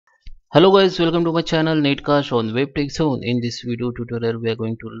Hello guys, welcome to my channel NetCast on WebTech Zone. In this video tutorial, we are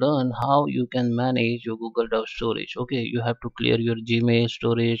going to learn how you can manage your Google Drive storage. Okay, you have to clear your Gmail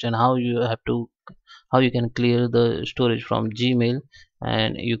storage and how you can clear the storage from Gmail,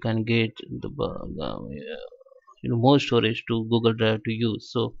 and you can get more storage to Google Drive to use.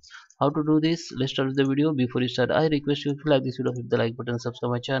 So how to do this? Let's start with the video. Before you start, I request you, if you like this video, hit the like button,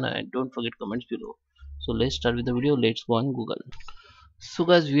 subscribe my channel, and don't forget comments below. So let's start with the video. Let's go on Google. So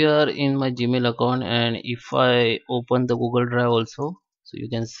guys, we are in my Gmail account, and if I open the Google Drive also, so you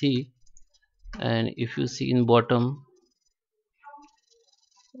can see, and if you see in bottom,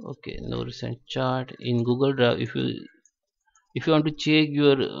 okay, no recent chart in Google Drive. If you want to check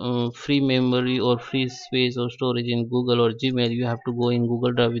your free memory or free space or storage in Google or Gmail, you have to go in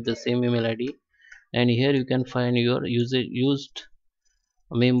Google Drive with the same email ID, and here you can find your used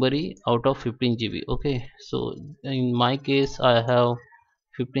memory out of 15 GB. Okay, so in my case I have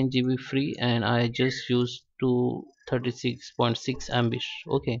 15 GB free, and I just used to 36.6 MB.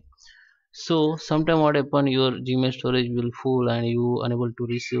 Okay, so sometime what happen, your Gmail storage will full and you unable to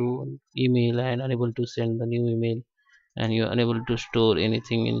receive email and unable to send the new email, and you're unable to store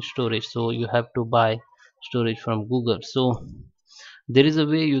anything in storage, so you have to buy storage from Google. So there is a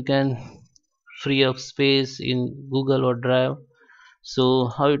way you can free up space in Google or Drive. So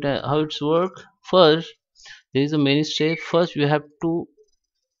how it's work? First, there is a many step. First, you have to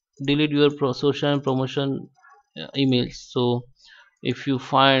delete your social and promotion emails. So if you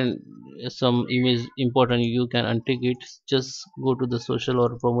find some emails important, you can untick it. Just go to the social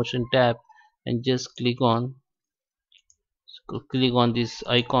or promotion tab and just click on this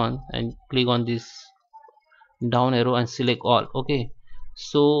icon and click on this down arrow and select all. Okay,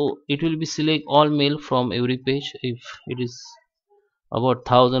 so it will be select all mail from every page. If it is about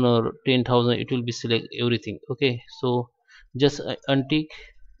 1000 or 10,000, it will be select everything. Okay, so just untick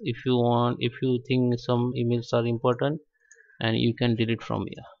if you want. If you think some emails are important, and you can delete from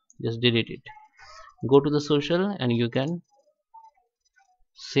here, just delete it. Go to the social, and you can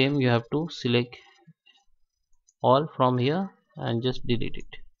same, you have to select all from here and just delete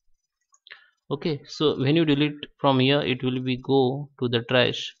it. Okay, so when you delete from here, it will be go to the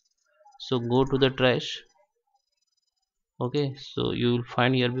trash. So go to the trash. Okay, so you will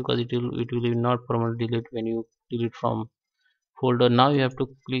find here, because it will be not permanent delete when you delete from folder. Now you have to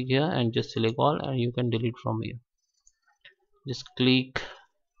click here and just select all, and you can delete from here. Just click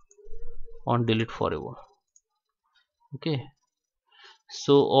on delete forever. Okay,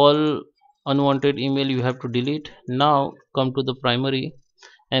 so all unwanted email you have to delete. Now come to the primary,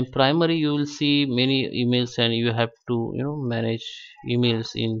 and primary you will see many emails, and you have to manage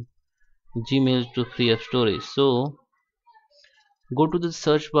emails in Gmail to free up storage. So go to the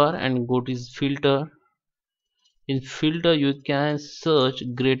search bar and go to filter. In filter you can search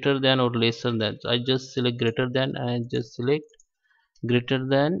greater than or lesser than. I just select greater than and just select greater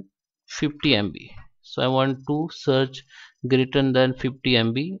than 50 MB. So I want to search greater than 50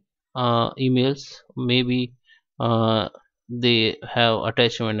 MB emails. Maybe they have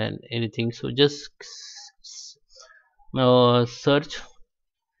attachment and anything, so just search,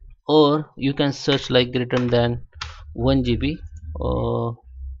 or you can search like greater than 1 GB.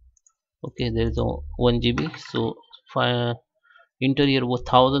 Okay, there is a 1 GB, so enter here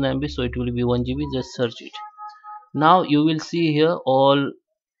 1000 MB, so it will be 1 GB. Just search it. Now you will see here all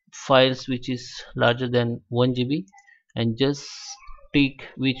files which is larger than 1 GB, and just tick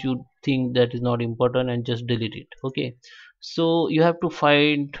which you think that is not important and just delete it. Okay, so you have to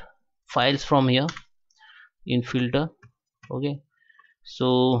find files from here in filter. Okay,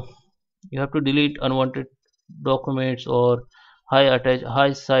 so you have to delete unwanted documents or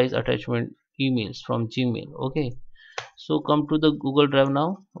high size attachment emails from Gmail. Okay, so come to the Google Drive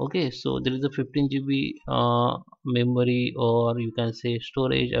now. Okay, so there is a 15 GB memory, or you can say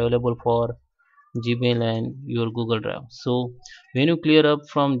storage, available for Gmail and your Google Drive. So when you clear up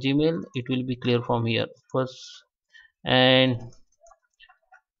from Gmail, it will be clear from here first, and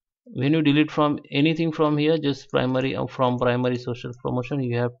when you delete from anything from here, just primary from primary social promotion,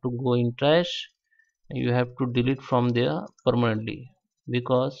 you have to go in trash, and you have to delete from there permanently,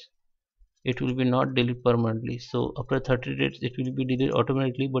 because it will be not delete permanently. So after 30 days it will be deleted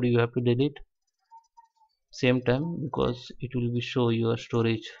automatically, but you have to delete same time, because it will be show your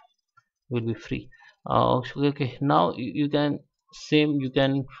storage will be free. Okay, now you can same, you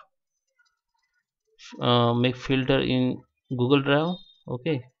can make filter in Google Drive.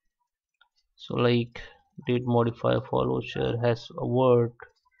 Okay, so like date, modify, follow, share, has a word,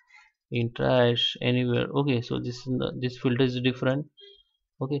 in trash, anywhere. Okay, so this filter is different.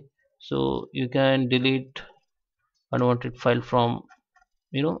 Okay, so you can delete unwanted file from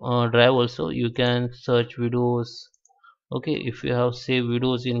drive also. You can search videos. Okay, if you have saved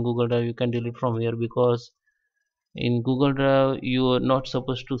videos in Google Drive, you can delete from here, because in Google Drive you are not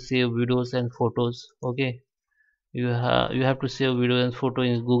supposed to save videos and photos. Okay, you have to save video and photo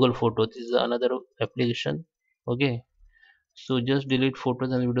in Google Photos. This is another application. Okay, so just delete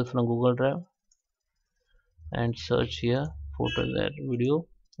photos and videos from Google Drive and search here photos and video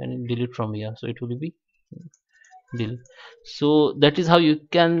and delete from here, so it will be delete. So that is how you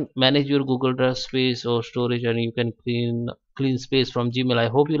can manage your Google Drive space or storage, and you can clean space from Gmail. I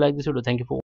hope you like this video. Thank you for